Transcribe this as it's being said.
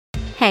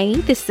Hey,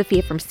 this is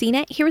Sophia from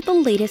CNET here with the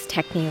latest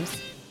tech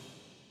news.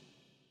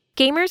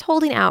 Gamers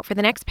holding out for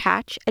the next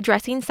patch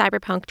addressing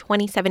Cyberpunk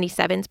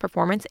 2077's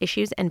performance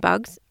issues and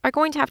bugs are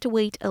going to have to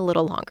wait a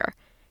little longer,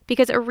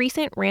 because a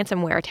recent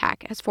ransomware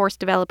attack has forced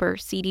developer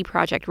CD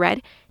Projekt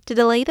Red to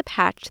delay the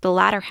patch to the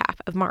latter half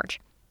of March.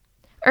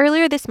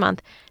 Earlier this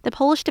month, the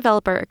Polish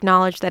developer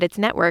acknowledged that its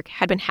network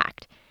had been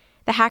hacked.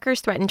 The hackers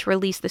threatened to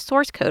release the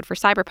source code for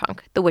Cyberpunk,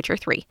 The Witcher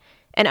 3,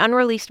 an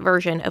unreleased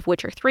version of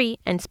Witcher 3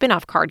 and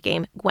spin-off card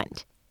game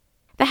Gwent.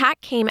 The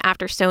hack came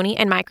after Sony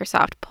and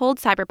Microsoft pulled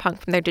Cyberpunk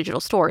from their digital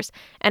stores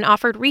and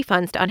offered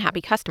refunds to unhappy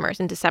customers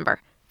in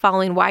December,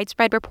 following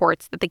widespread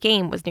reports that the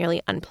game was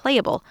nearly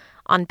unplayable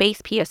on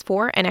base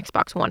PS4 and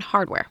Xbox One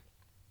hardware.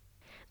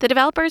 The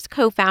developer's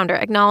co-founder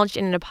acknowledged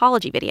in an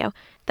apology video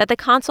that the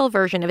console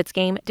version of its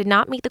game did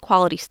not meet the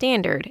quality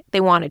standard they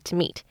wanted to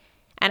meet,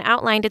 and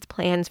outlined its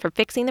plans for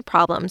fixing the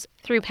problems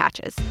through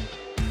patches.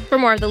 For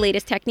more of the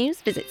latest tech news,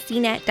 visit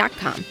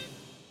cnet.com.